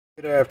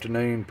Good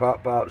afternoon,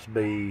 Pop Pop's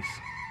Bees,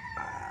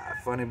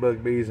 Funny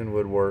Bug Bees and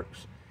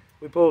Woodworks.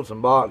 We pulled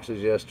some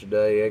boxes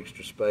yesterday,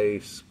 extra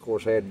space, of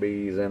course had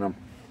bees in them.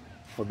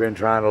 We've been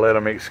trying to let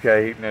them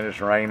escape, and then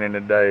it's raining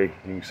today.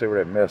 You can see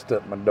where that messed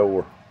up my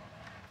door.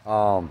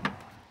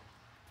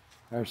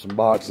 There's some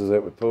boxes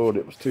that we pulled.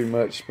 It was too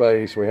much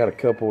space. We had a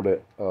couple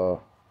that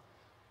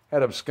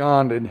had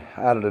absconded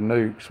out of the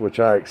nukes,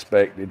 which I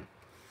expected.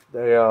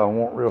 They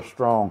weren't real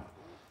strong.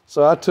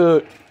 So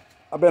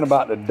I've been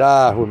about to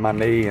die with my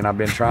knee, and I've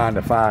been trying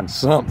to find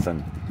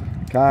something.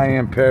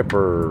 Cayenne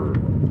pepper,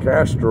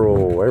 castor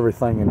oil,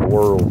 everything in the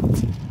world.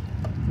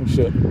 Let me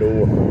shut the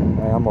door.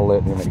 Man, I'm gonna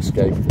let them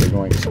escape if they're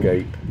going to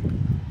escape.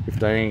 If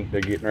they ain't,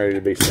 they're getting ready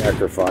to be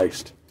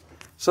sacrificed.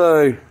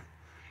 So,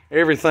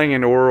 everything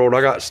in the world.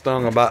 I got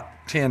stung about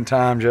 10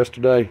 times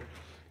yesterday,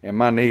 and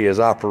my knee is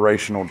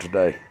operational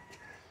today.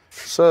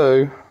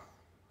 So,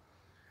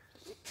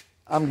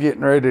 I'm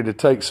getting ready to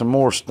take some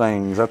more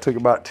stings. I took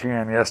about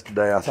 10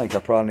 yesterday. I think I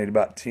probably need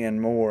about 10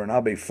 more, and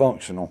I'll be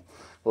functional.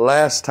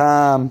 Last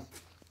time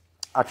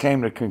I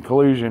came to the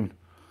conclusion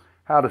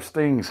how the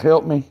stings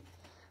helped me.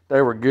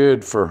 They were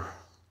good for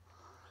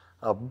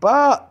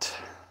about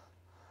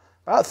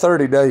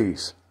 30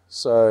 days.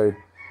 So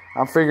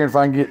I'm figuring if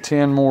I can get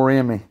 10 more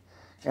in me.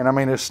 And I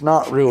mean, it's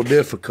not real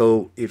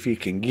difficult if you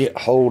can get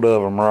hold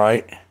of them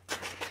right.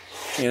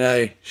 You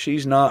know,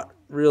 she's not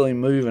really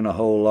moving a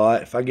whole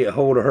lot. If I get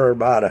hold of her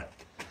by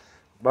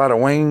the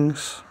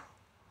wings,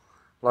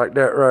 like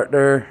that right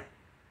there.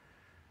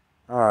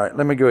 All right,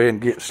 let me go ahead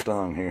and get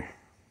stung here.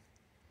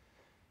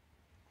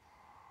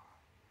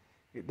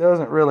 It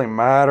doesn't really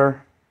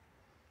matter.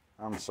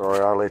 I'm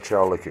sorry, I'll let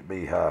y'all look at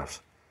beehives.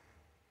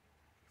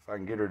 If I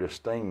can get her to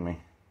sting me.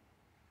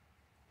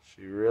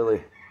 She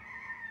really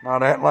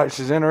not acting like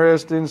she's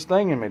interested in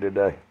stinging me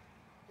today.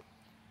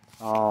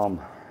 I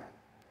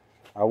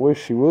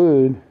wish she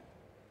would.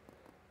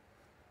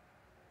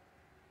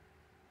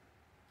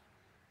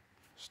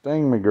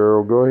 Sting me,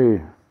 girl, go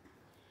ahead.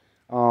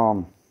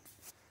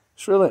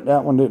 It's really,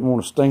 that one didn't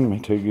want to sting me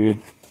too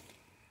good.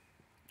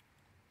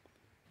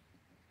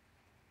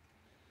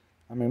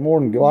 I mean, more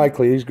than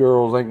likely, these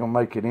girls ain't gonna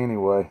make it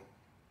anyway.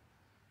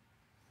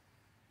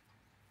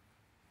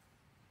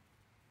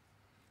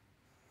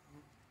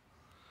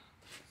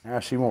 Now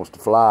she wants to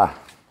fly.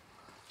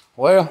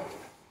 Well,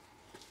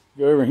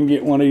 go over and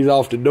get one of these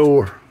off the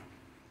door.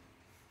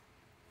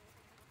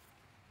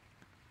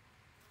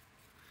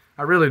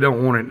 I really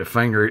don't want it in the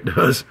finger. It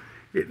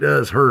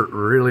does hurt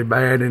really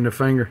bad in the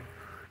finger.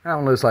 That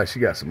one looks like she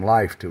got some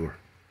life to her.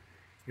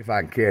 If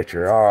I can catch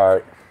her, all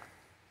right.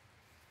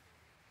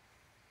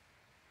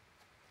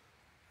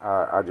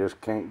 I just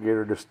can't get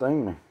her to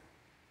sting me.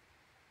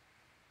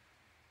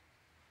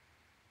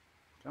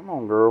 Come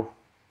on, girl.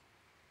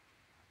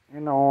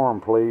 In the arm,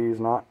 please.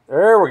 Not.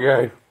 There we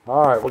go.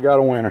 All right, we got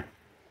a winner.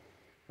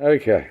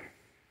 Okay.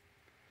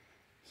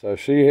 So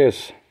she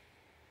has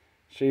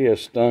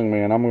stung me,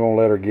 and I'm going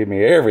to let her give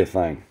me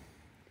everything.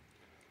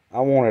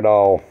 I want it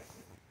all.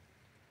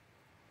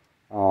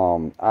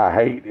 I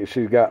hate that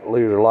she's got to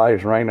lose her life.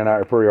 It's raining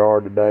out pretty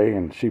hard today,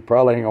 and she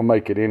probably ain't going to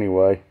make it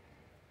anyway.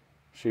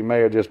 She may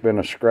have just been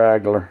a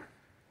straggler.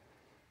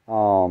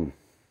 But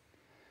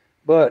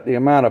the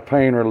amount of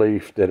pain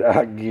relief that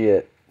I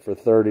get for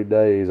 30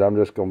 days, I'm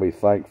just going to be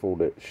thankful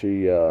that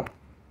she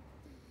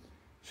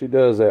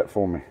does that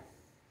for me.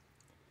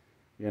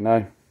 You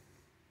know?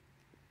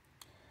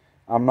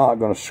 I'm not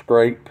going to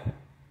scrape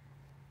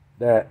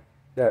that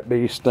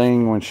bee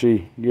sting when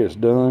she gets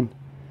done.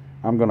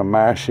 I'm going to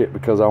mash it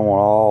because I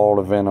want all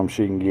the venom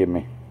she can give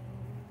me.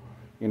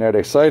 You know,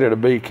 they say that a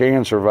bee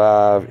can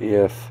survive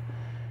if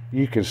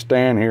you can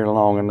stand here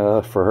long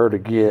enough for her to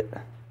get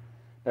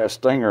that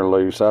stinger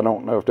loose. I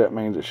don't know if that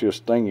means that she'll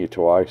sting you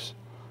twice.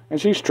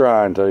 And she's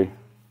trying to.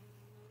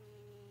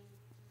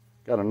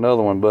 Got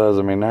another one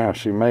buzzing me now.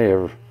 She may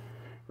have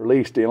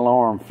released the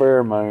alarm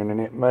pheromone,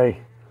 and it may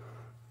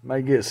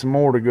get some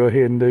more to go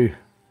ahead and do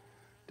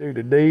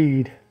the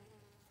deed.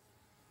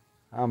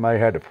 I may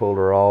have to pull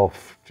her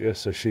off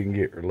just so she can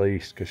get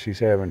released because she's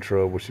having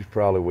trouble. She's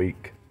probably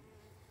weak.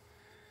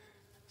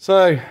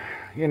 So,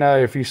 you know,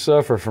 if you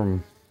suffer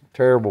from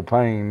terrible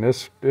pain,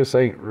 this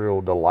ain't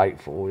real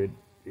delightful. It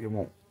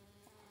won't.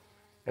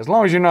 As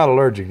long as you're not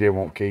allergic, it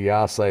won't kill you.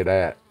 I'll say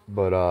that.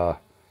 But,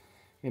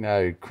 you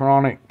know,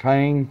 chronic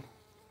pain,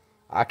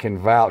 I can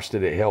vouch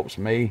that it helps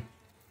me.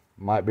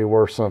 Might be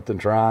worth something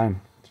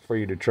trying for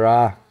you to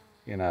try,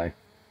 you know.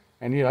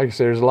 And like I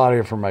said, there's a lot of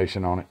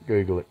information on it.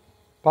 Google it.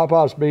 Pop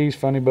Pop's Bees,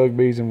 Funny Bug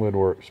Bees and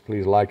Woodworks.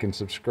 Please like and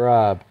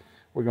subscribe.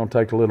 We're going to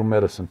take a little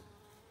medicine.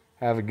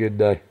 Have a good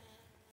day.